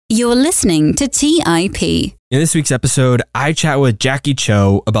You're listening to TIP. In this week's episode, I chat with Jacky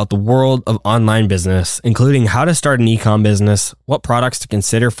Chou about the world of online business, including how to start an e-com business, what products to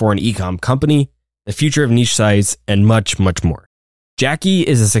consider for an e-com company, the future of niche sites, and much, much more. Jacky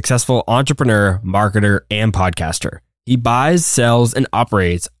is a successful entrepreneur, marketer, and podcaster. He buys, sells, and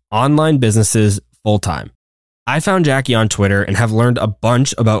operates online businesses full-time. I found Jacky on Twitter and have learned a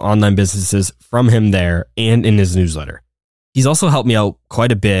bunch about online businesses from him there and in his newsletter. He's also helped me out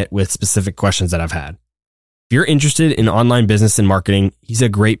quite a bit with specific questions that I've had. If you're interested in online business and marketing, he's a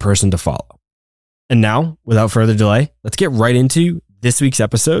great person to follow. And now, without further delay, let's get right into this week's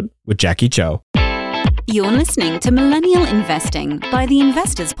episode with Jacky Chou. You're listening to Millennial Investing by the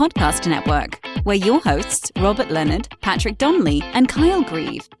Investors Podcast Network, where your hosts, Robert Leonard, Patrick Donnelly, and Kyle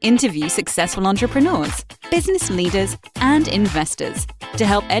Grieve, interview successful entrepreneurs, business leaders, and investors to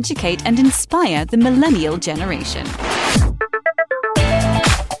help educate and inspire the millennial generation.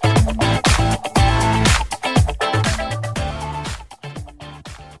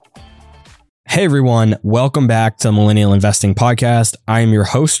 Hey everyone, welcome back to Millennial Investing Podcast. I am your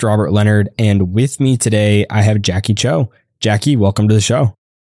host, Robert Leonard, and with me today, I have Jacky Chou. Jacky, welcome to the show.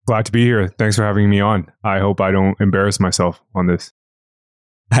 Glad to be here. Thanks for having me on. I hope I don't embarrass myself on this.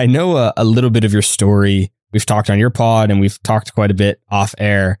 I know a little bit of your story. We've talked on your pod and we've talked quite a bit off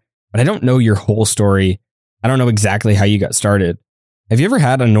air, but I don't know your whole story. I don't know exactly how you got started. Have you ever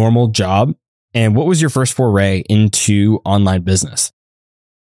had a normal job? And what was your first foray into online business?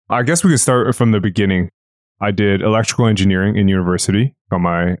 I guess we could start from the beginning. I did electrical engineering in university, got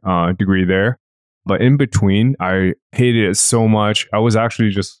my degree there. But in between, I hated it so much. I was actually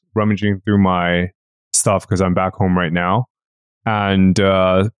just rummaging through my stuff because I'm back home right now and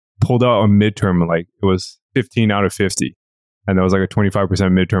pulled out a midterm, like it was 15 out of 50. And there was like a 25%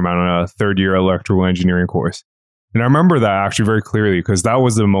 midterm on a third year electrical engineering course. And I remember that actually very clearly because that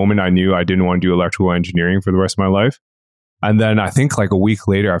was the moment I knew I didn't want to do electrical engineering for the rest of my life. And then I think like a week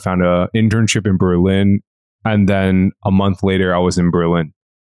later, I found an internship in Berlin. And then a month later, I was in Berlin.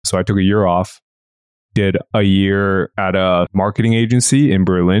 So I took a year off, did a year at a marketing agency in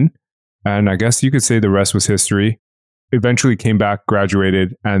Berlin. And I guess you could say the rest was history. Eventually came back,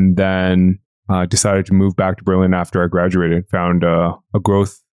 graduated, and then decided to move back to Berlin after I graduated. Found a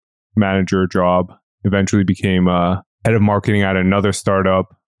growth manager job, eventually became head of marketing at another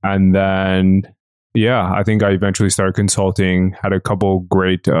startup. And then I think I eventually started consulting, had a couple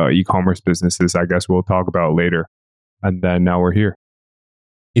great e-commerce businesses, I guess we'll talk about later. And then now we're here.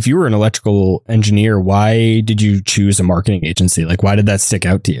 If you were an electrical engineer, why did you choose a marketing agency? Like, why did that stick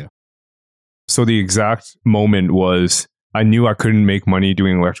out to you? So the exact moment was I knew I couldn't make money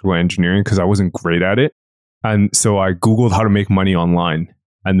doing electrical engineering because I wasn't great at it. And so I Googled how to make money online.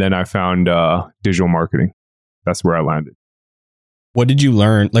 And then I found digital marketing. That's where I landed. What did you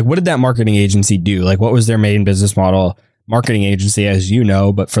learn? Like, what did that marketing agency do? Like, what was their main business model? Marketing agency, as you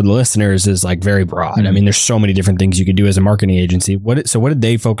know, but for the listeners is like very broad. Mm-hmm. I mean, there's so many different things you could do as a marketing agency. So what did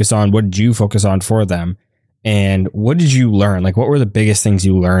they focus on? What did you focus on for them? And what did you learn? Like, what were the biggest things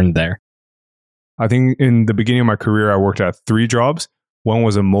you learned there? I think in the beginning of my career, I worked at 3 jobs. One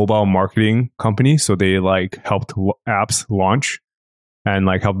was a mobile marketing company. So they like helped apps launch and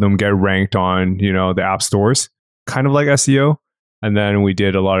like helped them get ranked on, the app stores, kind of like SEO. And then we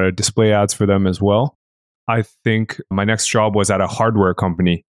did a lot of display ads for them as well. I think my next job was at a hardware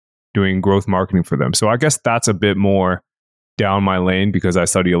company doing growth marketing for them. So I guess that's a bit more down my lane because I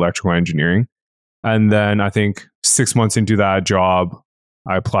study electrical engineering. And then I think 6 months into that job,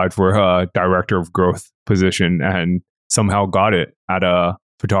 I applied for a director of growth position and somehow got it at a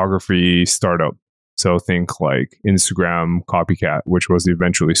photography startup. So think like Instagram Copycat, which was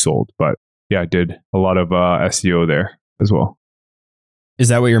eventually sold. But I did a lot of SEO there as well. Is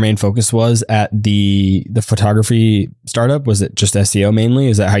that what your main focus was at the photography startup? Was it just SEO mainly?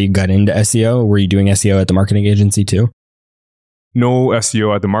 Is that how you got into SEO? Were you doing SEO at the marketing agency too? No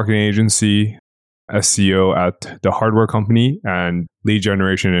SEO at the marketing agency, SEO at the hardware company, and lead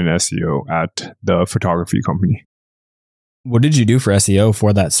generation and SEO at the photography company. What did you do for SEO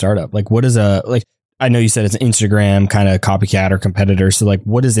for that startup? Like, what is I know you said it's Instagram kind of copycat or competitor. So like,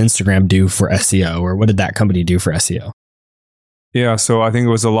 what does Instagram do for SEO, or what did that company do for SEO? Yeah, so I think it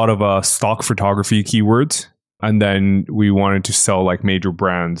was a lot of stock photography keywords. And then we wanted to sell like major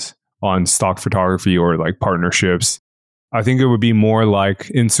brands on stock photography or like partnerships. I think it would be more like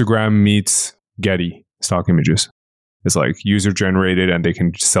Instagram meets Getty stock images. It's like user generated and they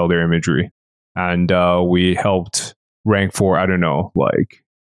can sell their imagery. And we helped rank for, I don't know, like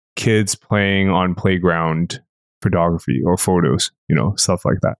kids playing on playground photography or photos, stuff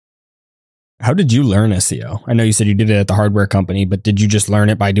like that. How did you learn SEO? I know you said you did it at the hardware company, but did you just learn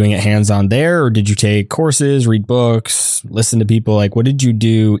it by doing it hands-on there? Or did you take courses, read books, listen to people? Like, what did you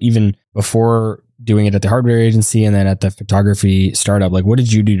do even before doing it at the hardware agency and then at the photography startup? Like, what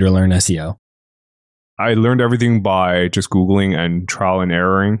did you do to learn SEO? I learned everything by just Googling and trial and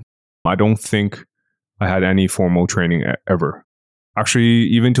erroring. I don't think I had any formal training ever. Actually,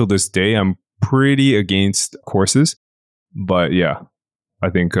 even till this day, I'm pretty against courses. But yeah, I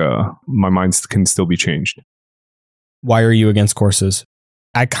think my mind can still be changed. Why are you against courses?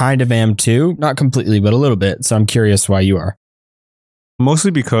 I kind of am too. Not completely, but a little bit. So I'm curious why you are. Mostly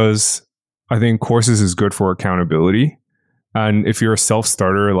because I think courses is good for accountability. And if you're a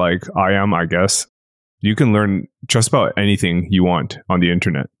self-starter like I am, I guess, you can learn just about anything you want on the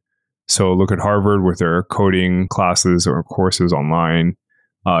internet. So look at Harvard with their coding classes or courses online.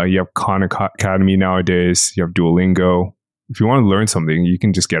 You have Khan Academy nowadays. You have Duolingo. If you want to learn something, you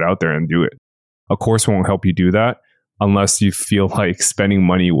can just get out there and do it. A course won't help you do that unless you feel like spending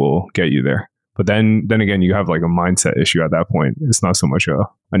money will get you there. But then again, you have like a mindset issue at that point. It's not so much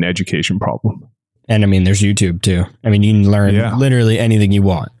an education problem. And I mean, there's YouTube too. I mean, you can learn literally anything you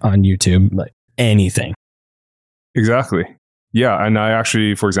want on YouTube, like anything. Exactly. Yeah. And I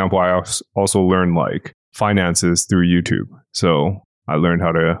actually, for example, I also learned like finances through YouTube. So I learned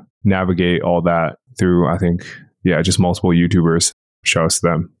how to navigate all that through, I think, just multiple YouTubers. Shouts to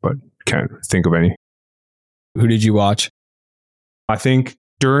them, but can't think of any. Who did you watch? I think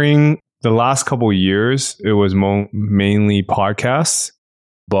during the last couple of years, it was mainly podcasts,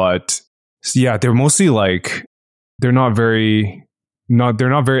 but yeah, they're mostly like, they're not very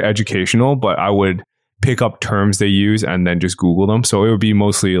educational, but I would pick up terms they use and then just Google them. So it would be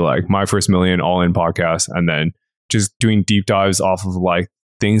mostly like My First Million all in podcasts and then just doing deep dives off of like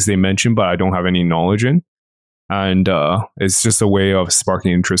things they mention, but I don't have any knowledge in. And it's just a way of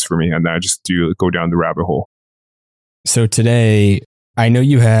sparking interest for me. And then I just go down the rabbit hole. So today, I know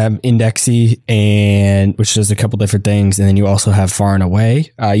you have Indexy, which does a couple different things. And then you also have Far and Away.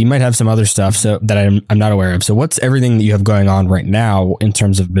 You might have some other stuff that I'm not aware of. So what's everything that you have going on right now in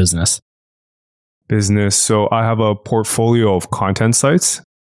terms of business? So I have a portfolio of content sites.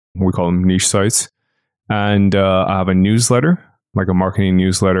 We call them niche sites. And I have a newsletter, like a marketing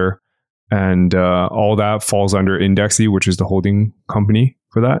newsletter. And all that falls under Indexy, which is the holding company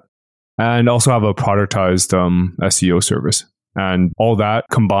for that. And also have a productized SEO service. And all that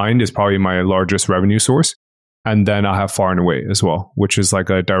combined is probably my largest revenue source. And then I have Far and Away as well, which is like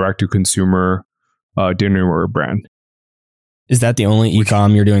a direct-to-consumer dinnerware brand. Is that the only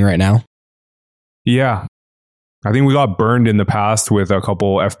e-com you're doing right now? Yeah. I think we got burned in the past with a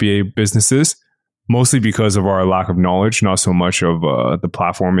couple FBA businesses, mostly because of our lack of knowledge, not so much of the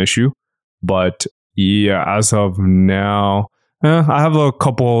platform issue. But yeah, as of now, I have a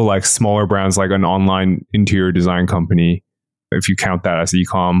couple like smaller brands, like an online interior design company, if you count that as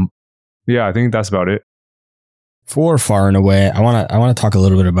e-com. Yeah, I think that's about it. For Far and Away, I want to talk a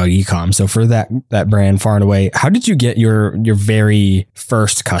little bit about e-com. So for that brand, Far and Away, how did you get your very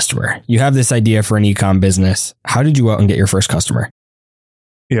first customer? You have this idea for an e-com business. How did you go out and get your first customer?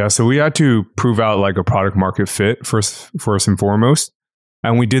 Yeah, so we had to prove out like a product market fit first and foremost.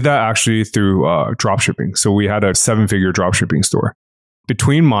 And we did that actually through dropshipping. So we had a 7-figure dropshipping store.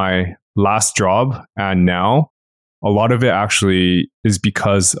 Between my last job and now, a lot of it actually is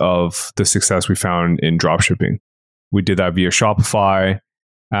because of the success we found in dropshipping. We did that via Shopify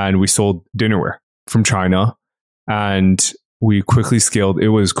and we sold dinnerware from China and we quickly scaled. It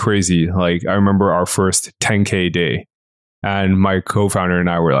was crazy. Like I remember our first 10K day and my co-founder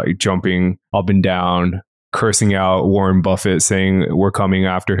and I were like jumping up and down, cursing out Warren Buffett, saying we're coming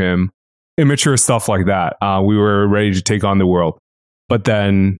after him. Immature stuff like that. We were ready to take on the world. But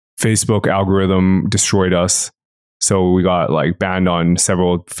then Facebook algorithm destroyed us. So we got like banned on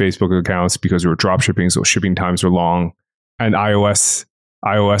several Facebook accounts because we were drop shipping. So shipping times were long. And iOS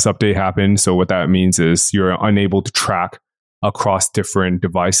update happened. So what that means is you're unable to track across different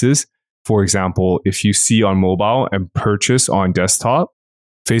devices. For example, if you see on mobile and purchase on desktop,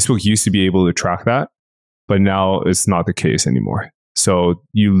 Facebook used to be able to track that, but now it's not the case anymore. So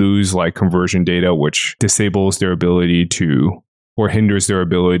you lose like conversion data, which disables their ability to, or hinders their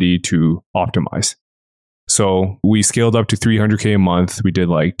ability to optimize. So we scaled up to 300K a month. We did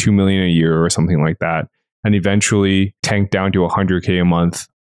like 2 million a year or something like that. And eventually tanked down to 100K a month.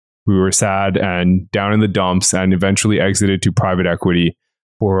 We were sad and down in the dumps and eventually exited to private equity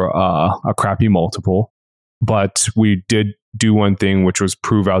for a crappy multiple. But we did do one thing, which was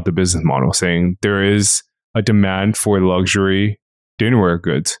prove out the business model, saying there is a demand for luxury dinnerware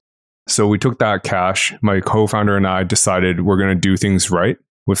goods. So we took that cash. My co-founder and I decided we're going to do things right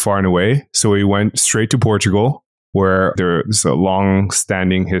with Far and Away. So we went straight to Portugal, where there's a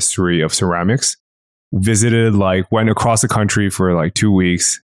long-standing history of ceramics. Visited, went across the country for 2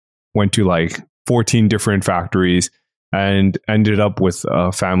 weeks, went to 14 different factories, and ended up with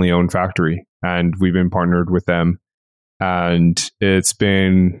a family-owned factory. And we've been partnered with them. And it's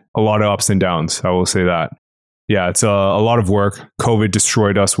been a lot of ups and downs, I will say that. Yeah, it's a lot of work. COVID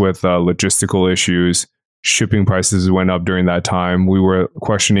destroyed us with logistical issues. Shipping prices went up during that time. We were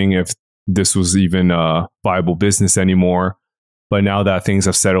questioning if this was even a viable business anymore. But now that things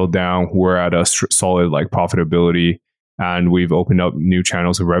have settled down, we're at a solid profitability, and we've opened up new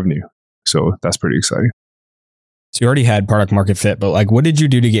channels of revenue. So that's pretty exciting. So you already had product market fit, but what did you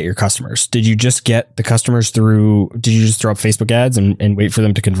do to get your customers? Did you just get the customers did you just throw up Facebook ads and wait for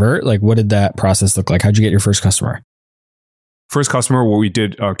them to convert? What did that process look like? How'd you get your first customer? First customer, we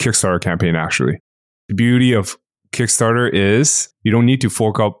did a Kickstarter campaign, actually. The beauty of Kickstarter is you don't need to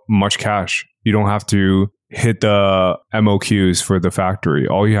fork up much cash. You don't have to hit the MOQs for the factory.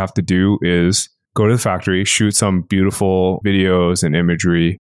 All you have to do is go to the factory, shoot some beautiful videos and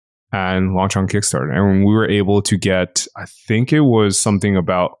imagery, and launch on Kickstarter. And we were able to get, I think it was something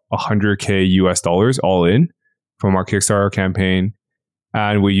about $100K US all in from our Kickstarter campaign.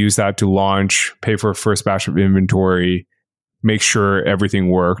 And we used that to launch, pay for a first batch of inventory, make sure everything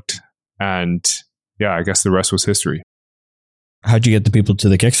worked. And yeah, I guess the rest was history. How'd you get the people to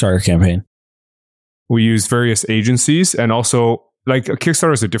the Kickstarter campaign? We used various agencies, and also a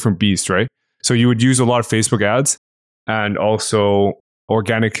Kickstarter is a different beast, right? So you would use a lot of Facebook ads, and also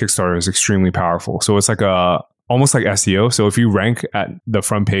organic Kickstarter is extremely powerful. So it's almost like SEO. So if you rank at the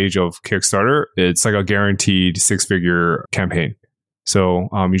front page of Kickstarter, it's a guaranteed 6-figure campaign. So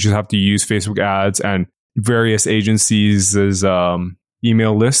you just have to use Facebook ads and various agencies'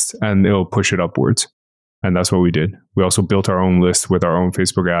 email list, and it'll push it upwards. And that's what we did. We also built our own list with our own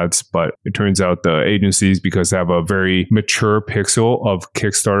Facebook ads, but it turns out the agencies, because they have a very mature pixel of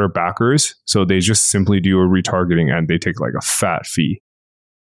Kickstarter backers, so they just simply do a retargeting and they take a fat fee.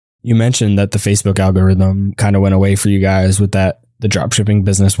 You mentioned that the Facebook algorithm kind of went away for you guys with the dropshipping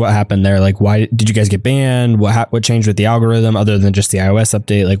business. What happened there? Why did you guys get banned? What changed with the algorithm other than just the iOS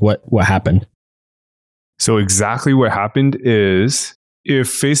update? What happened? So exactly what happened is, if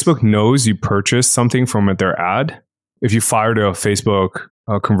Facebook knows you purchased something from their ad, if you fired a Facebook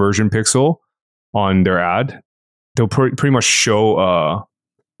conversion pixel on their ad, they'll pretty much show,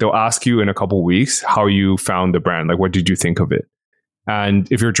 they'll ask you in a couple of weeks how you found the brand. What did you think of it?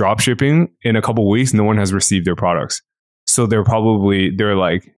 And if you're drop shipping, in a couple of weeks, no one has received their products. So they're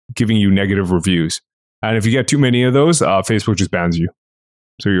giving you negative reviews. And if you get too many of those, Facebook just bans you.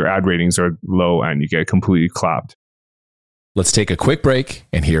 So your ad ratings are low and you get completely clapped. Let's take a quick break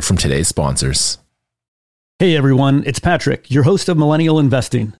and hear from today's sponsors. Hey everyone, it's Patrick, your host of Millennial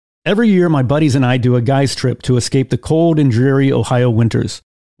Investing. Every year, my buddies and I do a guy's trip to escape the cold and dreary Ohio winters.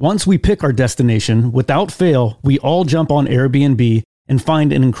 Once we pick our destination, without fail, we all jump on Airbnb and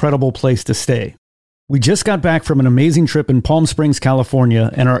find an incredible place to stay. We just got back from an amazing trip in Palm Springs,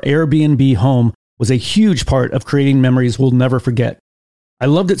 California, and our Airbnb home was a huge part of creating memories we'll never forget. I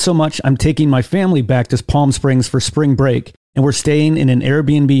loved it so much, I'm taking my family back to Palm Springs for spring break, and we're staying in an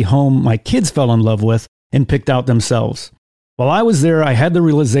Airbnb home my kids fell in love with and picked out themselves. While I was there, I had the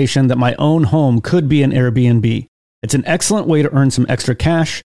realization that my own home could be an Airbnb. It's an excellent way to earn some extra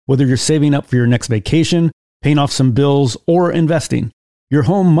cash, whether you're saving up for your next vacation, paying off some bills, or investing. Your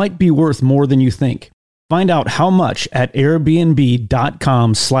home might be worth more than you think. Find out how much at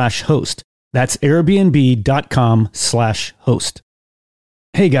airbnb.com/host. That's airbnb.com/host.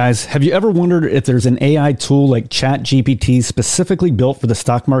 Hey guys, have you ever wondered if there's an AI tool like ChatGPT specifically built for the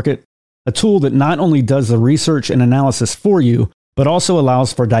stock market? A tool that not only does the research and analysis for you, but also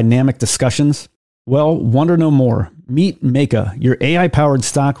allows for dynamic discussions? Well, wonder no more. Meet Meka, your AI-powered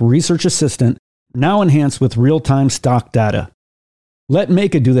stock research assistant, now enhanced with real-time stock data. Let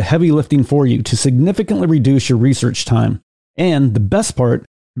Meka do the heavy lifting for you to significantly reduce your research time. And the best part,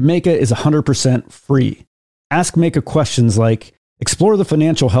 Meka is 100% free. Ask Meka questions like, explore the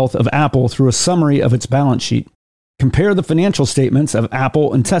financial health of Apple through a summary of its balance sheet. Compare the financial statements of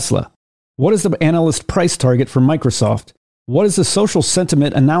Apple and Tesla. What is the analyst price target for Microsoft? What is the social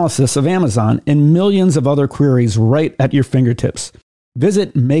sentiment analysis of Amazon? And millions of other queries right at your fingertips.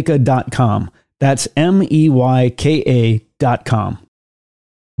 Visit Meka.com. That's MEYKA.com.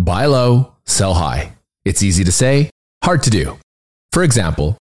 Buy low, sell high. It's easy to say, hard to do. For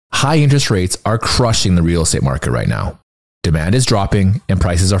example, high interest rates are crushing the real estate market right now. Demand is dropping and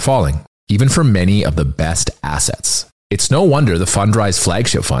prices are falling, even for many of the best assets. It's no wonder the Fundrise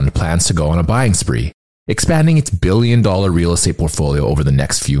flagship fund plans to go on a buying spree. expanding its billion-dollar real estate portfolio over the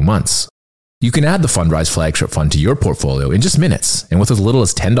next few months. You can add the Fundrise flagship fund to your portfolio in just minutes and with as little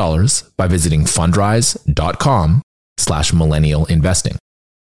as $10 by visiting fundrise.com/millennial investing.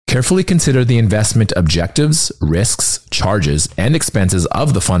 Carefully consider the investment objectives, risks, charges, and expenses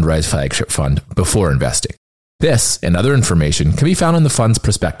of the Fundrise flagship fund before investing. This and other information can be found in the fund's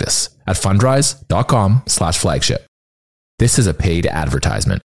prospectus at fundrise.com/flagship. This is a paid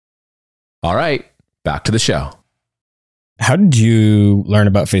advertisement. All right, back to the show. How did you learn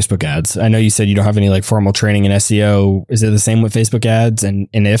about Facebook ads? I know you said you don't have any like formal training in SEO. Is it the same with Facebook ads? And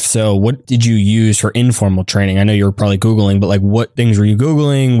if so, what did you use for informal training? I know you were probably Googling, but like what things were you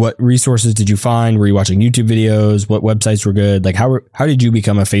Googling? What resources did you find? Were you watching YouTube videos? What websites were good? Like how did you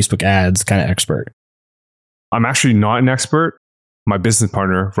become a Facebook ads kind of expert? I'm actually not an expert. My business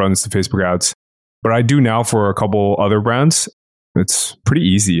partner runs the Facebook ads, but I do now for a couple other brands. It's pretty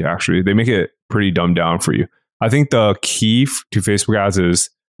easy, actually. They make it pretty dumbed down for you. I think the key to Facebook ads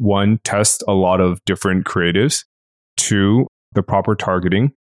is 1, test a lot of different creatives. 2, the proper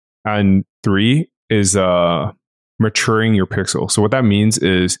targeting. And 3 is maturing your pixel. So what that means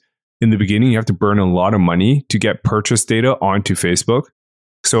is in the beginning, you have to burn a lot of money to get purchase data onto Facebook.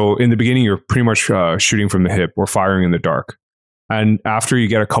 So in the beginning, you're pretty much shooting from the hip or firing in the dark. And after you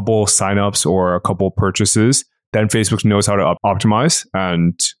get a couple signups or a couple purchases, then Facebook knows how to optimize.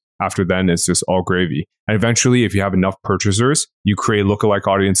 And after then, it's just all gravy. And eventually, if you have enough purchasers, you create lookalike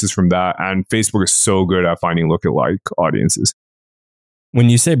audiences from that. And Facebook is so good at finding lookalike audiences. When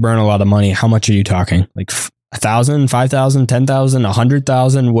you say burn a lot of money, how much are you talking? Like 1,000, 5,000, 10,000,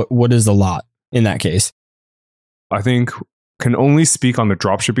 100,000? What is a lot in that case? I think can only speak on the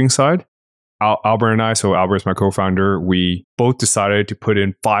dropshipping side. Albert and I, so Albert's my co-founder, we both decided to put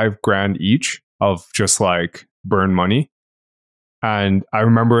in $5,000 each of just like burn money. And I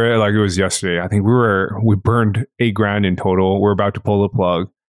remember it like it was yesterday. I think we burned $8,000 in total. We're about to pull the plug.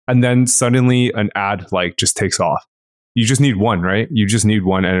 And then suddenly an ad like just takes off. You just need one, right? You just need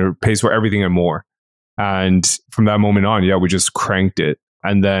one and it pays for everything and more. And from that moment on, we just cranked it.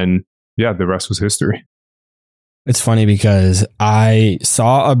 And then, the rest was history. It's funny because I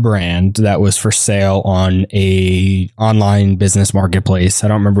saw a brand that was for sale on a online business marketplace. I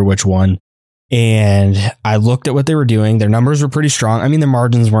don't remember which one. And I looked at what they were doing. Their numbers were pretty strong. I mean, their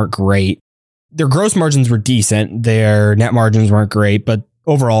margins weren't great. Their gross margins were decent. Their net margins weren't great, but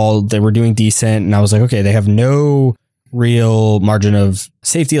overall they were doing decent. And I was like, okay, they have no real margin of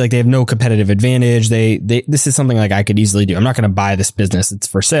safety. Like they have no competitive advantage. This is something like I could easily do. I'm not going to buy this business. It's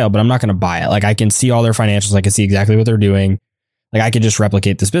for sale, but I'm not going to buy it. Like I can see all their financials. I can see exactly what they're doing. Like I could just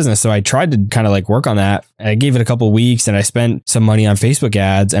replicate this business. So I tried to kind of like work on that. I gave it a couple of weeks and I spent some money on Facebook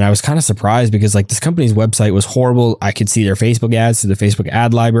ads. And I was kind of surprised because like this company's website was horrible. I could see their Facebook ads through the Facebook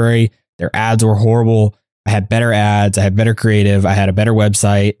ad library. Their ads were horrible. I had better ads. I had better creative. I had a better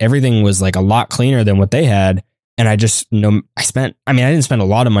website. Everything was like a lot cleaner than what they had. And I just I didn't spend a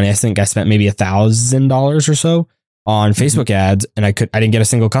lot of money. I think I spent maybe $1,000 or so on Facebook ads and I didn't get a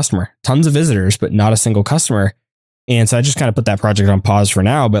single customer. Tons of visitors, but not a single customer. And so I just kind of put that project on pause for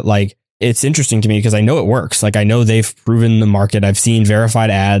now. But like, it's interesting to me because I know it works. Like I know they've proven the market. I've seen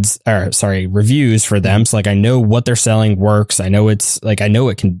verified reviews for them. So like, I know what they're selling works. I know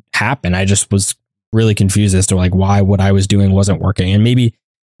it can happen. I just was really confused as to like why what I was doing wasn't working. And maybe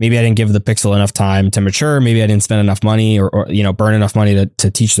I didn't give the pixel enough time to mature. Maybe I didn't spend enough money or burn enough money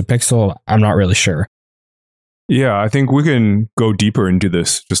to teach the pixel. I'm not really sure. Yeah, I think we can go deeper into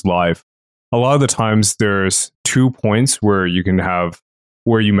this just live. A lot of the times there's 2 points where you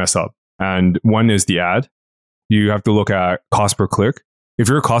mess up. And one is the ad. You have to look at cost per click. If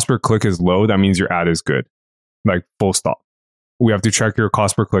your cost per click is low, that means your ad is good. Like full stop. We have to check your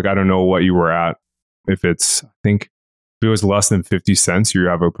cost per click. I don't know what you were at. If it was less than 50 cents, you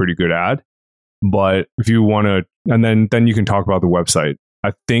have a pretty good ad. But if you want to, and then you can talk about the website.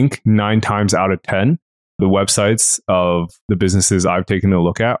 I think 9 times out of 10, the websites of the businesses I've taken a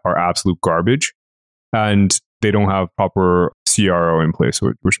look at are absolute garbage. And they don't have proper CRO in place,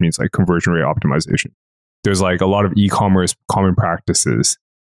 which means like conversion rate optimization. There's like a lot of e-commerce common practices.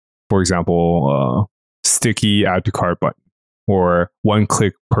 For example, sticky add to cart button or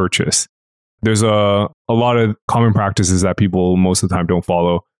one-click purchase. There's a lot of common practices that people most of the time don't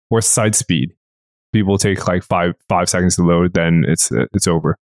follow, or site speed. People take like five seconds to load, then it's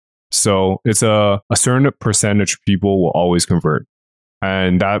over. So it's a certain percentage of people will always convert.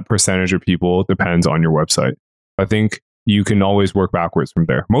 And that percentage of people depends on your website. I think you can always work backwards from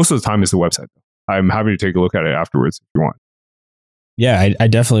there. Most of the time it's the website. I'm happy to take a look at it afterwards if you want. Yeah, I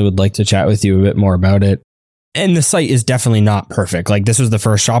definitely would like to chat with you a bit more about it. And the site is definitely not perfect. Like this was the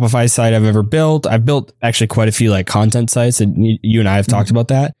first Shopify site I've ever built. I've built actually quite a few like content sites, and you and I have talked about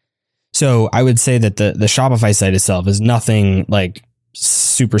that. So I would say that the Shopify site itself is nothing like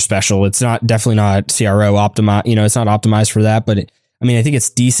super special. It's definitely not CRO optimized. It's not optimized for that, but I think it's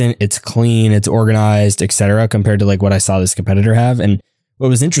decent. It's clean. It's organized, etc. compared to like what I saw this competitor have. And what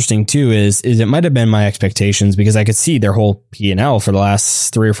was interesting too is it might have been my expectations, because I could see their whole P&L for the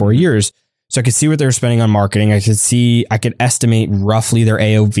last 3 or 4 years. So I could see what they were spending on marketing. I could estimate roughly their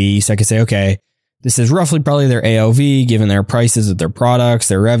AOV. So I could say, okay, this is roughly probably their AOV given their prices of their products,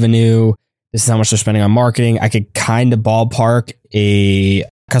 their revenue. This is how much they're spending on marketing. I could kind of ballpark a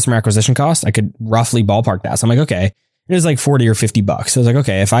customer acquisition cost. I could roughly ballpark that. So I'm like, okay, it was like $40 or $50. So I was like,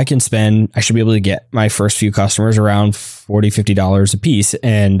 okay, if I can spend, I should be able to get my first few customers around $40, $50 a piece.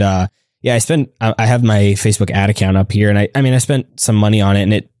 And I have my Facebook ad account up here, and I spent some money on it,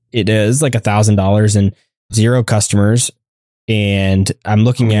 and it is like $1,000 and 0 customers. And I'm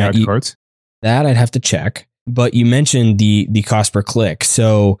looking at that. I'd have to check. But you mentioned the cost per click.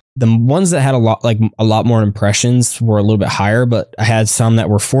 So the ones that had a lot more impressions were a little bit higher, but I had some that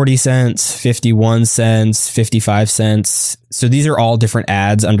were 40 cents, 51 cents, 55 cents. So these are all different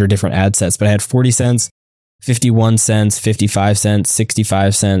ads under different ad sets, but I had 40 cents, 51 cents, 55 cents,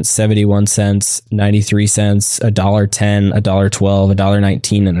 65 cents, 71 cents, 93 cents, $1.10, $1.12,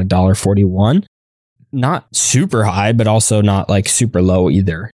 $1.19, and $1.41. Not super high, but also not like super low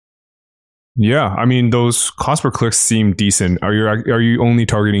either. Yeah, those cost per clicks seem decent. Are you only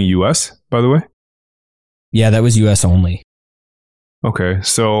targeting US, by the way? Yeah, that was US only. Okay,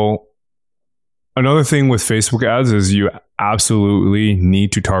 so another thing with Facebook ads is you absolutely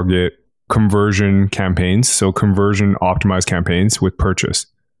need to target conversion campaigns. So conversion optimized campaigns with purchase.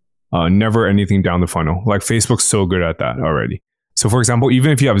 Never anything down the funnel. Like Facebook's so good at that already. So for example,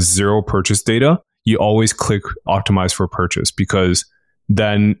 even if you have 0 purchase data, you always click optimize for purchase, because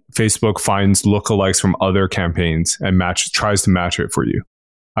then Facebook finds lookalikes from other campaigns and tries to match it for you.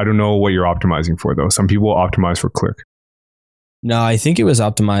 I don't know what you're optimizing for though. Some people optimize for click. No, I think it was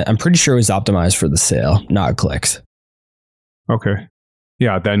optimized. I'm pretty sure it was optimized for the sale, not clicks. Okay.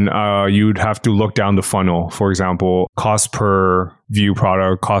 Yeah, then you'd have to look down the funnel. For example, cost per view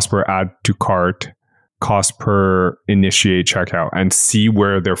product, cost per add to cart, cost per initiate checkout, and see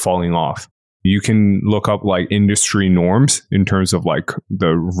where they're falling off. You can look up like industry norms in terms of like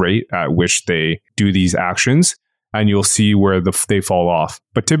the rate at which they do these actions, and you'll see where they fall off.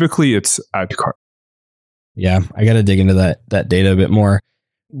 But typically it's add to cart. Yeah, I got to dig into that data a bit more.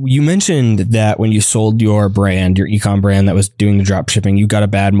 You mentioned that when you sold your brand, your ecom brand that was doing the drop shipping, you got a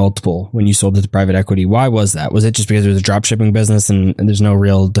bad multiple when you sold it to private equity. Why was that? Was it just because it was a drop shipping business and there's no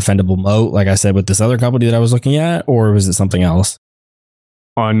real defendable moat, like I said, with this other company that I was looking at, or was it something else?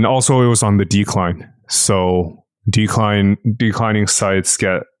 And also it was on the decline. So declining sites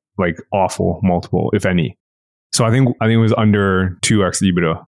get like awful multiple, if any. So I think it was under 2x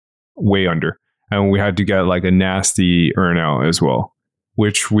EBITDA, way under. And we had to get like a nasty earnout as well,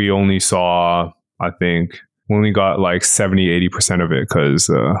 which we only saw, I think, we only got like 70-80% of it because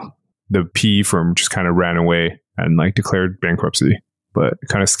the PE firm just kind of ran away and like declared bankruptcy. But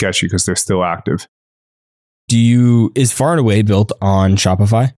kind of sketchy because they're still active. Is Far and Away built on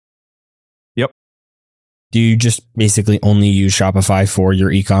Shopify? Yep. Do you just basically only use Shopify for your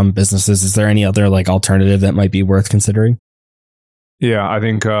ecom businesses? Is there any other like alternative that might be worth considering? Yeah, I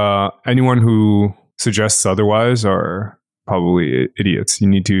think anyone who suggests otherwise are probably idiots. You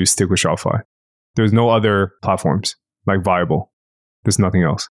need to stick with Shopify. There's no other platforms like viable. There's nothing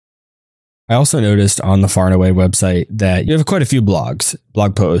else. I also noticed on the Far and Away website that you have quite a few blog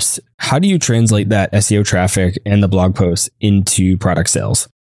posts. How do you translate that SEO traffic and the blog posts into product sales?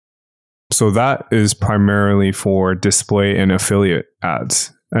 So that is primarily for display and affiliate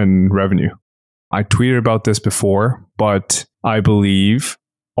ads and revenue. I tweeted about this before, but I believe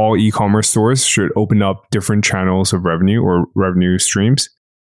all e-commerce stores should open up different channels of revenue or revenue streams.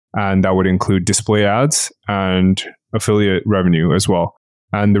 And that would include display ads and affiliate revenue as well.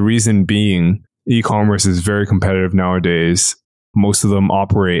 And the reason being, e-commerce is very competitive nowadays. Most of them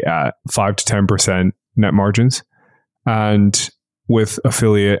operate at 5 to 10% net margins. And with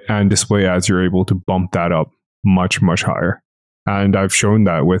affiliate and display ads, you're able to bump that up much, much higher. And I've shown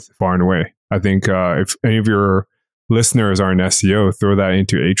that with Far and Away. I think if any of your listeners are in SEO, throw that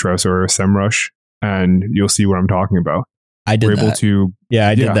into Ahrefs or SEMrush, and you'll see what I'm talking about. I did that.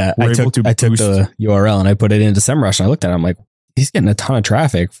 I did that. I took the URL and I put it into SEMrush, and I looked at it. I'm like, he's getting a ton of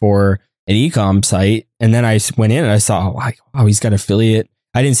traffic for an e-com site. And then I went in and I saw, wow, he's got affiliate.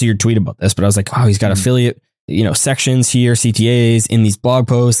 I didn't see your tweet about this, but I was like, wow, he's got affiliate sections here, CTAs in these blog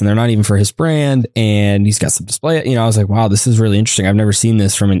posts, and they're not even for his brand. And he's got some display. I was like, wow, this is really interesting. I've never seen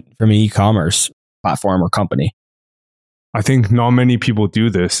this from an e-commerce platform or company. I think not many people do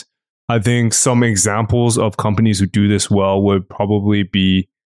this. I think some examples of companies who do this well would probably be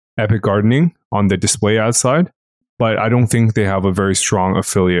Epic Gardening on the display ad side, but I don't think they have a very strong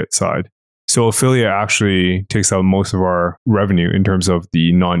affiliate side. So affiliate actually takes out most of our revenue in terms of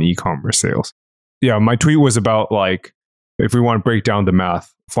the non-e-commerce sales. Yeah, my tweet was about if we want to break down the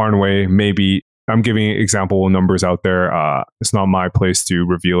math, far and away, maybe I'm giving example numbers out there. It's not my place to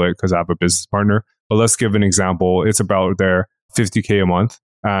reveal it because I have a business partner, but let's give an example. It's about their $50K a month.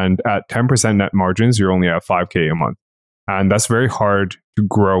 And at 10% net margins, you're only at $5K a month. And that's very hard to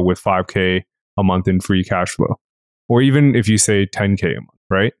grow with $5K a month in free cash flow. Or even if you say $10K a month,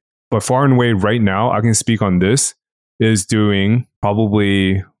 right? But far and away right now, I can speak on this, is doing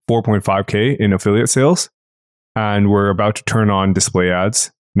probably $4.5K in affiliate sales. And we're about to turn on display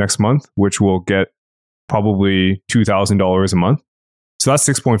ads next month, which will get probably $2,000 a month. So that's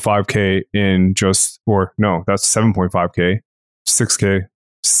 6.5K in that's 7.5K, 6K,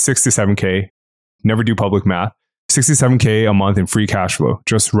 67K, never do public math, 67K a month in free cash flow,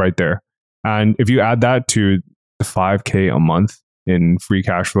 just right there. And if you add that to the 5K a month in free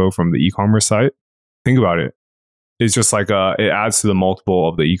cash flow from the e-commerce site, think about it. It's just it adds to the multiple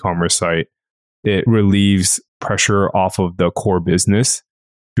of the e-commerce site. It relieves pressure off of the core business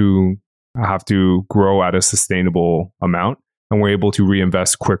to have to grow at a sustainable amount, and we're able to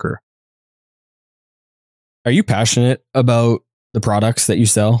reinvest quicker. Are you passionate about the products that you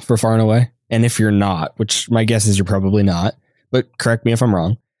sell for Far and Away? And if you're not, which my guess is you're probably not, but correct me if I'm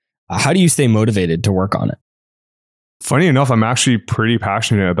wrong, how do you stay motivated to work on it? Funny enough, I'm actually pretty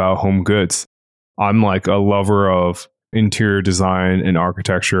passionate about home goods. I'm a lover of interior design and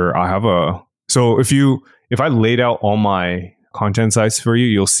architecture. So if I laid out all my content sites for you,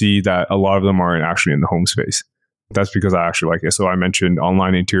 you'll see that a lot of them aren't actually in the home space. That's because I actually like it. So I mentioned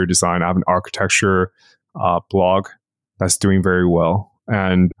online interior design. I have an architecture blog that's doing very well,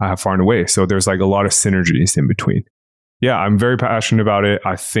 and I have Far and Away. So there's a lot of synergies in between. Yeah, I'm very passionate about it.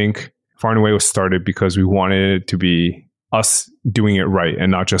 I think Far and Away was started because we wanted it to be us doing it right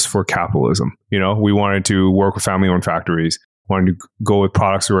and not just for capitalism. We wanted to work with family-owned factories, wanted to go with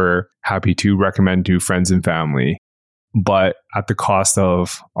products we're happy to recommend to friends and family, but at the cost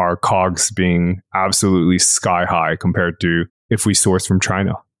of our COGS being absolutely sky high compared to if we source from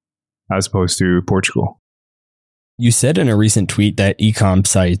China as opposed to Portugal. You said in a recent tweet that e-com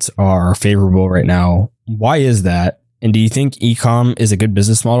sites are favorable right now. Why is that? And do you think e-com is a good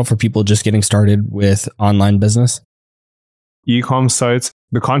business model for people just getting started with online business? E-com sites,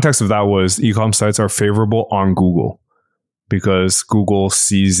 the context of that was e-com sites are favorable on Google because Google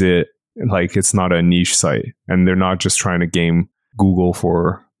sees it like it's not a niche site, and they're not just trying to game Google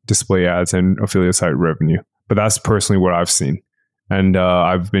for display ads and affiliate site revenue. But that's personally what I've seen. And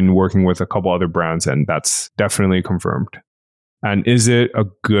I've been working with a couple other brands, and that's definitely confirmed. And is it a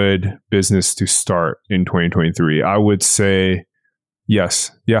good business to start in 2023? I would say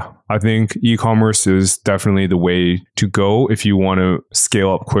yes. Yeah, I think e-commerce is definitely the way to go if you want to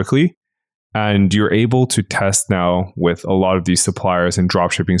scale up quickly. And you're able to test now with a lot of these suppliers and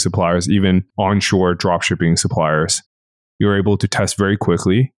dropshipping suppliers, even onshore dropshipping suppliers. You're able to test very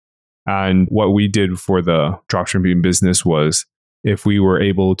quickly. And what we did for the dropshipping business was, if we were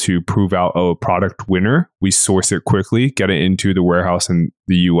able to prove out a product winner, we source it quickly, get it into the warehouse in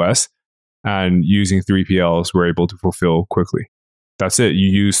the US, and using 3PLs, we're able to fulfill quickly. That's it. You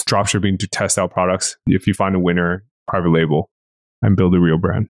use dropshipping to test out products. If you find a winner, private label, and build a real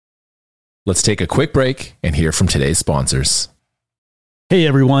brand. Let's take a quick break and hear from today's sponsors. Hey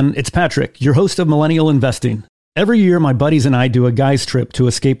everyone, it's Patrick, your host of Millennial Investing. Every year, my buddies and I do a guy's trip to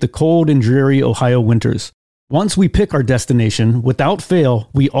escape the cold and dreary Ohio winters. Once we pick our destination, without fail,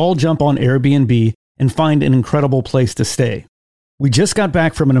 we all jump on Airbnb and find an incredible place to stay. We just got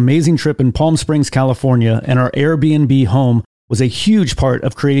back from an amazing trip in Palm Springs, California, and our Airbnb home was a huge part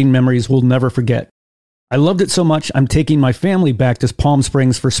of creating memories we'll never forget. I loved it so much, I'm taking my family back to Palm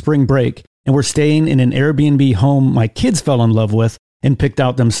Springs for spring break, and we're staying in an Airbnb home my kids fell in love with and picked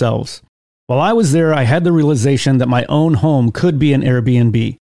out themselves. While I was there, I had the realization that my own home could be an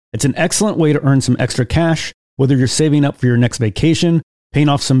Airbnb. It's an excellent way to earn some extra cash, whether you're saving up for your next vacation, paying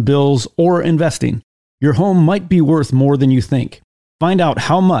off some bills, or investing. Your home might be worth more than you think. Find out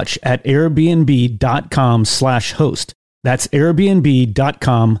how much at airbnb.com/host. That's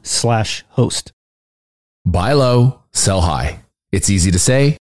airbnb.com/host. Buy low, sell high. It's easy to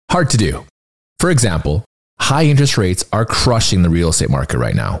say, hard to do. For example, high interest rates are crushing the real estate market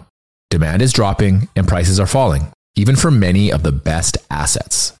right now. Demand is dropping and prices are falling, even for many of the best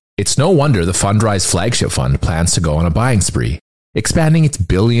assets. It's no wonder the Fundrise flagship fund plans to go on a buying spree, expanding its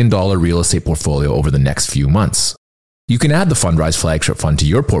billion-dollar real estate portfolio over the next few months. You can add the Fundrise flagship fund to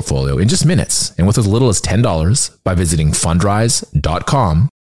your portfolio in just minutes and with as little as $10 by visiting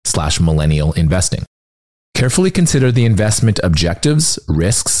fundrise.com/millennial investing. Carefully consider the investment objectives,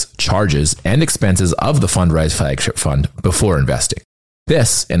 risks, charges, and expenses of the Fundrise flagship fund before investing.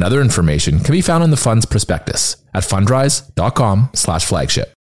 This and other information can be found in the fund's prospectus at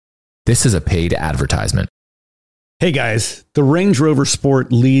fundrise.com/flagship. This is a paid advertisement. Hey guys, the Range Rover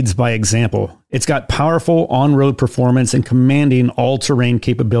Sport leads by example. It's got powerful on-road performance and commanding all-terrain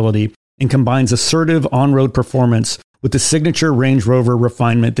capability, and combines assertive on-road performance with the signature Range Rover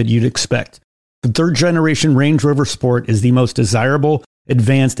refinement that you'd expect. The third-generation Range Rover Sport is the most desirable,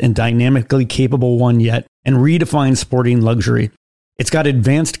 advanced, and dynamically capable one yet, and redefines sporting luxury. It's got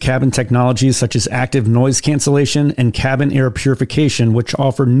advanced cabin technologies such as active noise cancellation and cabin air purification, which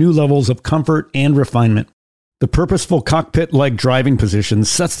offer new levels of comfort and refinement. The purposeful cockpit-like driving position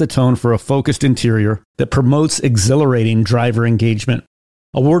sets the tone for a focused interior that promotes exhilarating driver engagement.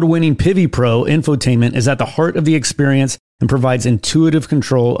 Award-winning Pivi Pro infotainment is at the heart of the experience and provides intuitive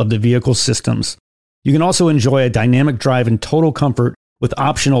control of the vehicle systems. You can also enjoy a dynamic drive in total comfort with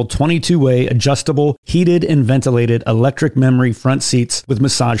optional 22-way adjustable, heated and ventilated electric memory front seats with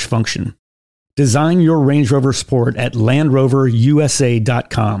massage function. Design your Range Rover Sport at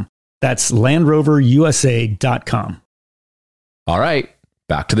LandRoverUSA.com. That's LandRoverUSA.com. All right,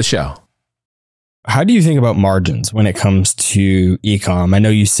 back to the show. How do you think about margins when it comes to e-com? I know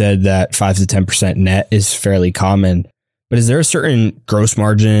you said that 5 to 10% net is fairly common, but is there a certain gross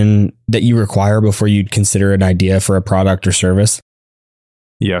margin that you require before you'd consider an idea for a product or service?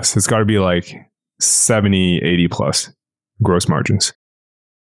 Yes, it's got to be like 70, 80 plus gross margins.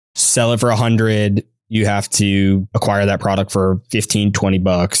 Sell it for 100. You have to acquire that product for 15, 20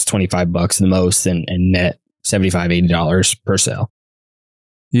 bucks, 25 bucks the most, and net $75, $80 per sale.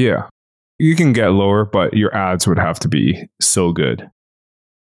 Yeah. You can get lower, but your ads would have to be so good.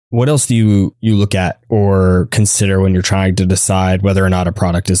 What else do you look at or consider when you're trying to decide whether or not a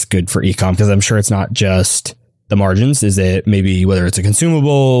product is good for e-com? Because I'm sure it's not just the margins. Is it maybe whether it's a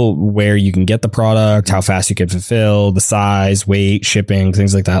consumable, where you can get the product, how fast you can fulfill, the size, weight, shipping,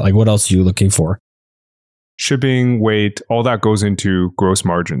 things like that? Like, what else are you looking for? Shipping, weight, all that goes into gross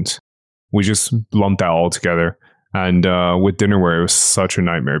margins. We just lumped that all together. And with dinnerware, it was such a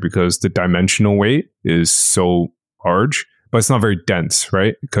nightmare because the dimensional weight is so large, but it's not very dense,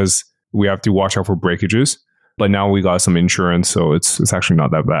 right? Because we have to watch out for breakages. But now we got some insurance, so it's actually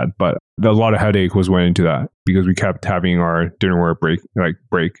not that bad. But a lot of headache went into that because we kept having our dinnerware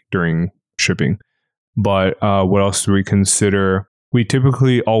break during shipping. But what else do we consider? We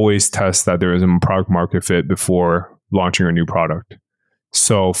typically always test that there is a product market fit before launching a new product.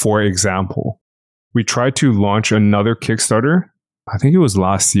 So, for example, we tried to launch another Kickstarter. I think it was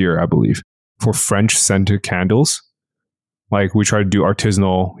last year, I believe, for French scented candles. Like, we tried to do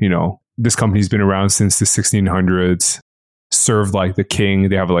artisanal, this company's been around since the 1600s, served like the king.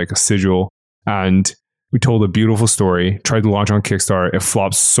 They have like a sigil. And we told a beautiful story, tried to launch on Kickstarter. It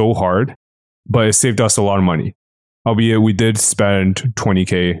flopped so hard, but it saved us a lot of money. Albeit we did spend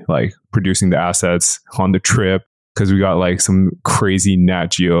 $20,000 like producing the assets on the trip because we got like some crazy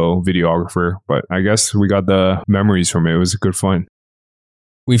Nat Geo videographer. But I guess we got the memories from it. It was good fun.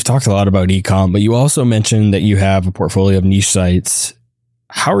 We've talked a lot about e-com, but you also mentioned that you have a portfolio of niche sites.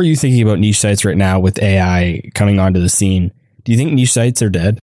 How are you thinking about niche sites right now with AI coming onto the scene? Do you think niche sites are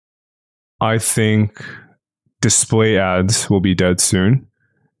dead? I think display ads will be dead soon.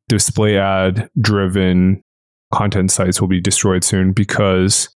 Display ad driven content sites will be destroyed soon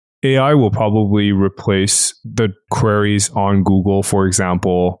because AI will probably replace the queries on Google. For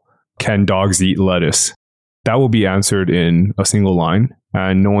example, can dogs eat lettuce? That will be answered in a single line,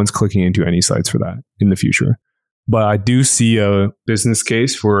 and no one's clicking into any sites for that in the future. But I do see a business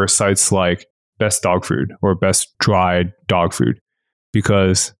case for sites like best dog food or best dried dog food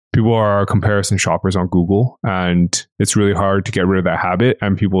because people are comparison shoppers on Google and it's really hard to get rid of that habit,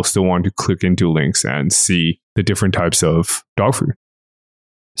 and people still want to click into links and see the different types of dog food.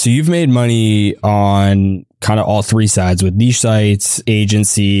 So you've made money on kind of all three sides with niche sites,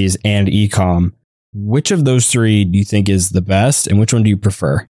 agencies, and e-com. Which of those three do you think is the best, and which one do you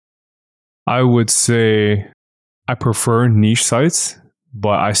prefer? I would say I prefer niche sites,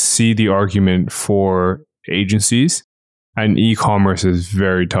 but I see the argument for agencies, and e-commerce is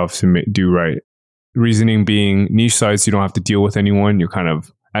very tough to do right. Reasoning being, niche sites, you don't have to deal with anyone.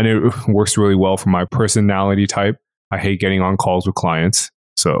 And it works really well for my personality type. I hate getting on calls with clients.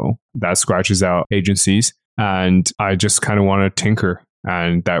 So that scratches out agencies. And I just kind of want to tinker.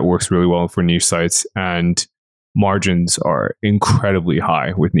 And that works really well for niche sites. And margins are incredibly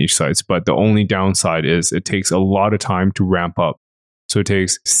high with niche sites. But the only downside is it takes a lot of time to ramp up. So it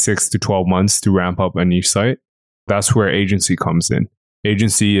takes 6 to 12 months to ramp up a niche site. That's where agency comes in.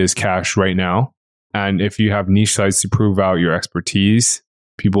 Agency is cash right now. And if you have niche sites to prove out your expertise,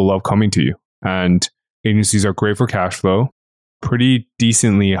 people love coming to you. And agencies are great for cash flow, pretty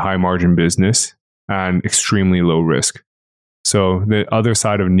decently high margin business, and extremely low risk. So the other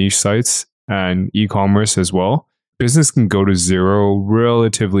side of niche sites and e-commerce as well, business can go to zero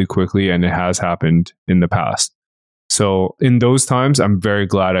relatively quickly, and it has happened in the past. So in those times, I'm very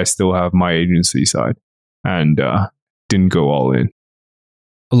glad I still have my agency side and didn't go all in.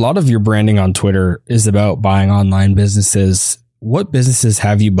 A lot of your branding on Twitter is about buying online businesses. What businesses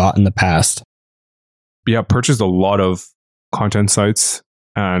have you bought in the past? Yeah, purchased a lot of content sites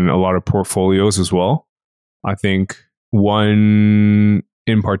and a lot of portfolios as well. I think one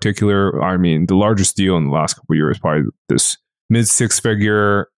in particular, the largest deal in the last couple of years, probably this mid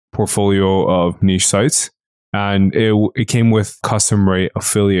 6-figure portfolio of niche sites. And it came with custom rate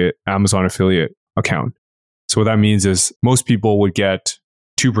affiliate, Amazon affiliate account. So what that means is most people would get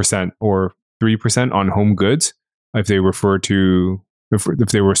 2% or 3% on home goods if they refer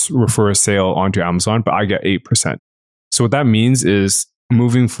a sale onto Amazon, but I get 8%. So what that means is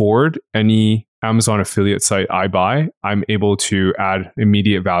moving forward, any Amazon affiliate site I buy, I'm able to add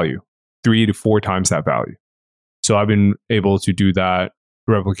immediate value, 3 to 4 times that value. So I've been able to do that,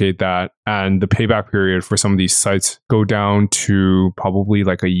 replicate that, and the payback period for some of these sites go down to probably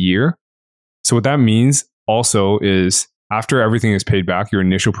like a year. So what that means also is after everything is paid back, your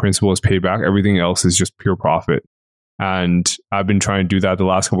initial principal is paid back, everything else is just pure profit. And I've been trying to do that the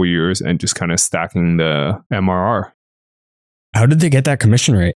last couple of years and just kind of stacking the MRR. How did they get that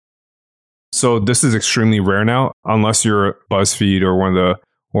commission rate? So this is extremely rare now, unless you're BuzzFeed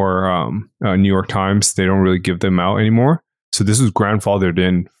or New York Times. They don't really give them out anymore. So this was grandfathered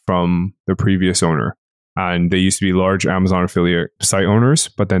in from the previous owner. And they used to be large Amazon affiliate site owners,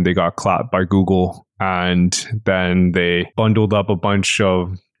 but then they got clapped by Google. And then they bundled up a bunch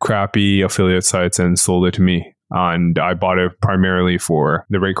of crappy affiliate sites and sold it to me. And I bought it primarily for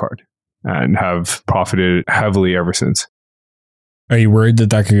the rate card and have profited heavily ever since. Are you worried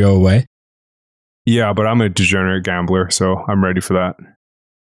that could go away? Yeah, but I'm a degenerate gambler, so I'm ready for that.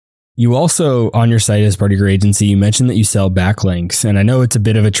 You also, on your site as part of your agency, you mentioned that you sell backlinks. And I know it's a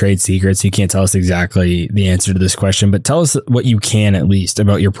bit of a trade secret, so you can't tell us exactly the answer to this question, but tell us what you can at least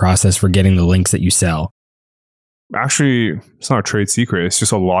about your process for getting the links that you sell. Actually, it's not a trade secret. It's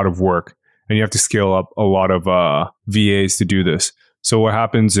just a lot of work. And you have to scale up a lot of VAs to do this. So what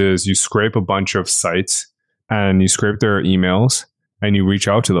happens is you scrape a bunch of sites and you scrape their emails and you reach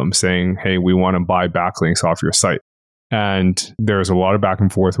out to them saying, hey, we want to buy backlinks off your site. And there's a lot of back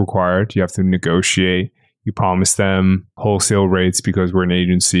and forth required. You have to negotiate. You promise them wholesale rates because we're an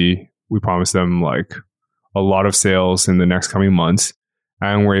agency. We promise them like a lot of sales in the next coming months.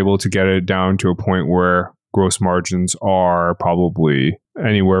 And we're able to get it down to a point where gross margins are probably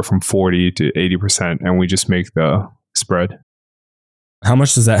anywhere from 40 to 80%. And we just make the spread. How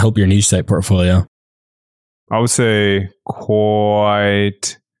much does that help your niche site portfolio? I would say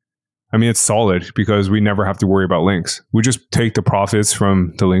it's solid because we never have to worry about links. We just take the profits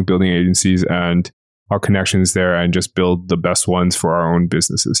from the link building agencies and our connections there and just build the best ones for our own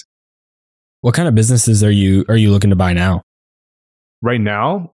businesses. What kind of businesses are you looking to buy now? Right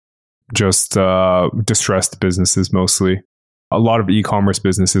now, just distressed businesses mostly. A lot of e-commerce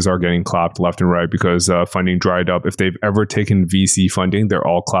businesses are getting clapped left and right because funding dried up. If they've ever taken VC funding, they're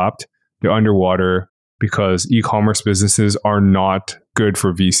all clapped. They're underwater because e-commerce businesses are not good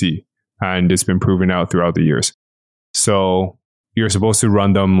for VC. And it's been proven out throughout the years. So you're supposed to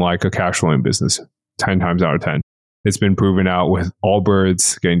run them like a cash flowing business 10 times out of 10. It's been proven out with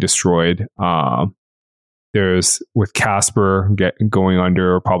Allbirds getting destroyed. There's with Casper going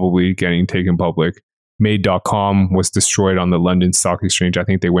under or probably getting taken public. Made.com was destroyed on the London Stock Exchange. I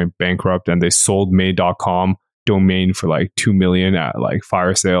think they went bankrupt and they sold Made.com domain for like $2 million at like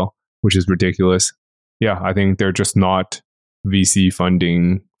fire sale, which is ridiculous. Yeah, I think they're just not VC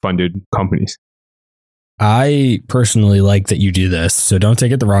funded companies. I personally like that you do this, so don't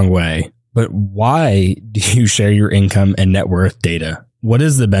take it the wrong way. But why do you share your income and net worth data? What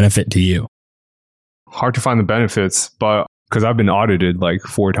is the benefit to you? Hard to find the benefits, but because I've been audited like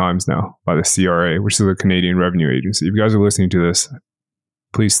 4 times now by the CRA, which is the Canadian Revenue Agency. If you guys are listening to this,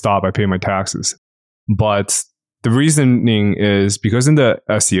 please stop. I pay my taxes. But the reasoning is because in the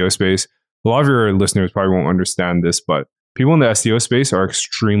SEO space, a lot of your listeners probably won't understand this, but people in the SEO space are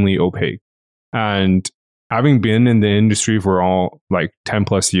extremely opaque. And having been in the industry for all like 10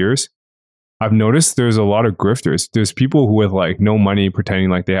 plus years, I've noticed there's a lot of grifters. There's people who with like no money pretending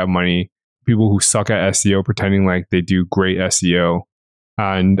like they have money, people who suck at SEO pretending like they do great SEO.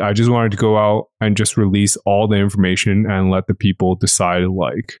 And I just wanted to go out and just release all the information and let the people decide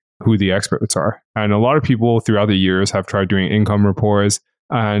like who the experts are. And a lot of people throughout the years have tried doing income reports,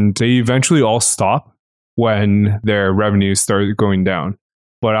 and they eventually all stop when their revenues started going down.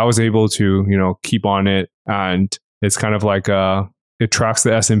 But I was able to, keep on it, and it's kind of like it tracks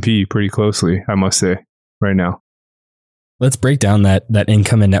the S&P pretty closely, I must say, right now. Let's break down that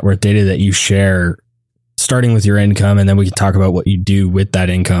income and net worth data that you share, starting with your income, and then we can talk about what you do with that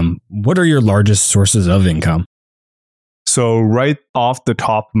income. What are your largest sources of income? So right off the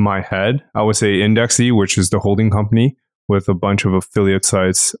top of my head, I would say Indexy, which is the holding company with a bunch of affiliate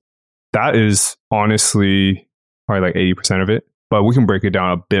sites. That is honestly probably like 80% of it, but we can break it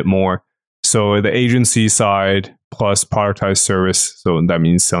down a bit more. So the agency side plus productized service, so that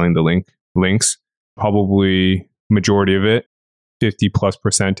means selling the links, probably majority of it,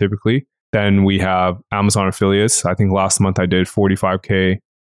 50+% typically. Then we have Amazon affiliates. I think last month I did 45K.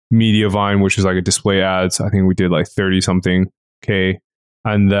 Mediavine, which is like a display ads, I think we did like 30 something K.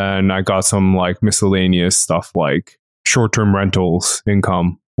 And then I got some like miscellaneous stuff like short-term rentals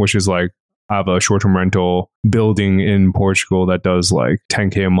income, which is like I have a short-term rental building in Portugal that does like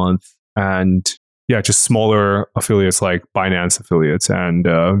 10K a month. And yeah, just smaller affiliates like Binance affiliates and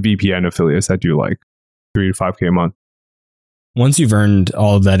VPN affiliates that do like 3 to 5K a month. Once you've earned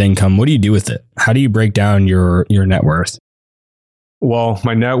all of that income, what do you do with it? How do you break down your net worth? Well,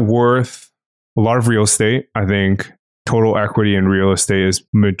 my net worth, a lot of real estate. I think total equity in real estate is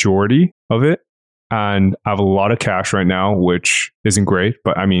majority of it. And I have a lot of cash right now, which isn't great.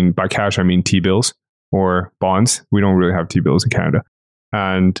 But I mean, by cash, I mean T-bills or bonds. We don't really have T-bills in Canada.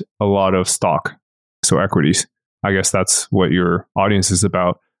 And a lot of stock. So equities. I guess that's what your audience is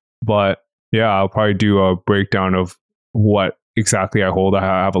about. But yeah, I'll probably do a breakdown of what exactly I hold. I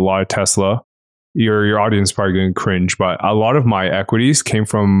have a lot of Tesla. Your audience is probably going to cringe, but a lot of my equities came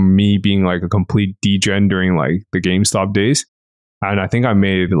from me being like a complete degen during like the GameStop days. And I think I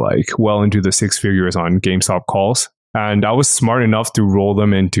made like well into the 6 figures on GameStop calls. And I was smart enough to roll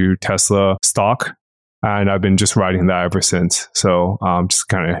them into Tesla stock. And I've been just riding that ever since. So I'm just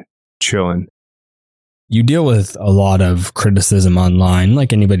kind of chilling. You deal with a lot of criticism online,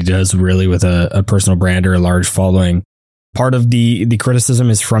 like anybody does really with a personal brand or a large following. Part of the criticism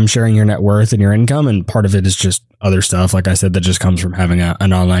is from sharing your net worth and your income, and part of it is just other stuff, like I said, that just comes from having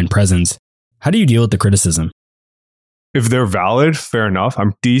an online presence. How do you deal with the criticism? If they're valid, fair enough.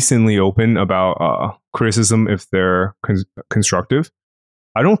 I'm decently open about criticism if they're constructive.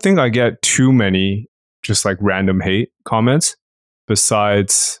 I don't think I get too many just like random hate comments.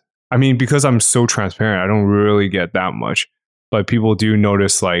 Besides, I mean, because I'm so transparent, I don't really get that much. But people do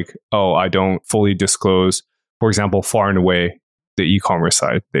notice like, oh, I don't fully disclose. For example, far and away, the e-commerce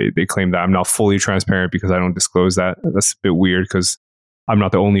side, they claim that I'm not fully transparent because I don't disclose that. That's a bit weird because I'm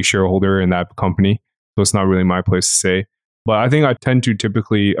not the only shareholder in that company. So it's not really my place to say. But I think I tend to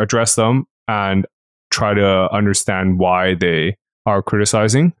typically address them and try to understand why they are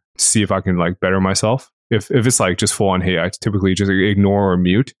criticizing, see if I can like better myself. If it's like just full on hate, I typically just ignore or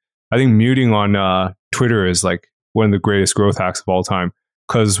mute. I think muting on Twitter is like one of the greatest growth hacks of all time.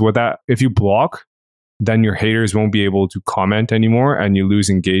 Because with that, if you block, then your haters won't be able to comment anymore and you lose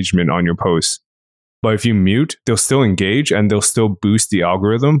engagement on your posts. But if you mute, they'll still engage and they'll still boost the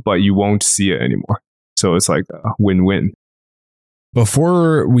algorithm, but you won't see it anymore. So it's like a win-win.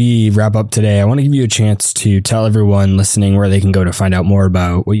 Before we wrap up today, I want to give you a chance to tell everyone listening where they can go to find out more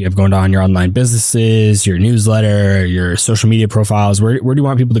about what you have going on, your online businesses, your newsletter, your social media profiles. Where do you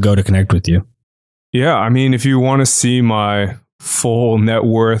want people to go to connect with you? Yeah, I mean, if you want to see my full net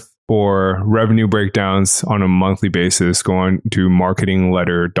worth or revenue breakdowns on a monthly basis, go on to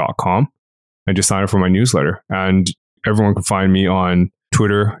marketingletter.com and just sign up for my newsletter. And everyone can find me on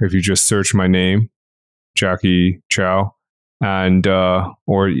Twitter if you just search my name, Jacky Chou, and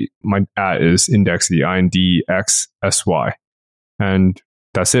or my @ is Indexy, INDXSY. And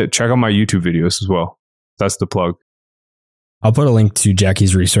that's it. Check out my YouTube videos as well. That's the plug. I'll put a link to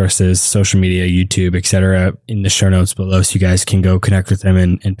Jacky's resources, social media, YouTube, etc. in the show notes below so you guys can go connect with him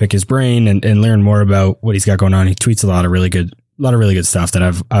and pick his brain and learn more about what he's got going on. He tweets a lot of really good stuff that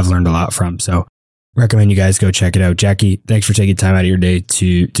I've learned a lot from. So recommend you guys go check it out. Jacky, thanks for taking time out of your day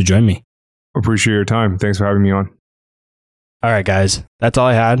to join me. Appreciate your time. Thanks for having me on. All right, guys, that's all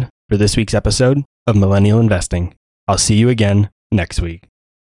I had for this week's episode of Millennial Investing. I'll see you again next week.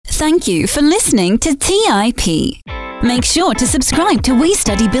 Thank you for listening to TIP. Make sure to subscribe to We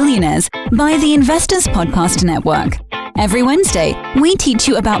Study Billionaires by the Investors Podcast Network. Every Wednesday, we teach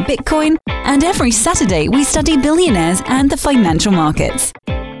you about Bitcoin, and every Saturday, we study billionaires and the financial markets.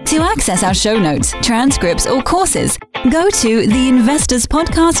 To access our show notes, transcripts, or courses, go to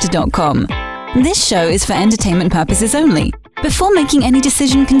theinvestorspodcast.com. This show is for entertainment purposes only. Before making any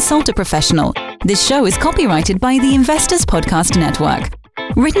decision, consult a professional. This show is copyrighted by the Investors Podcast Network.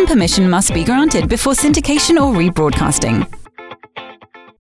 Written permission must be granted before syndication or rebroadcasting.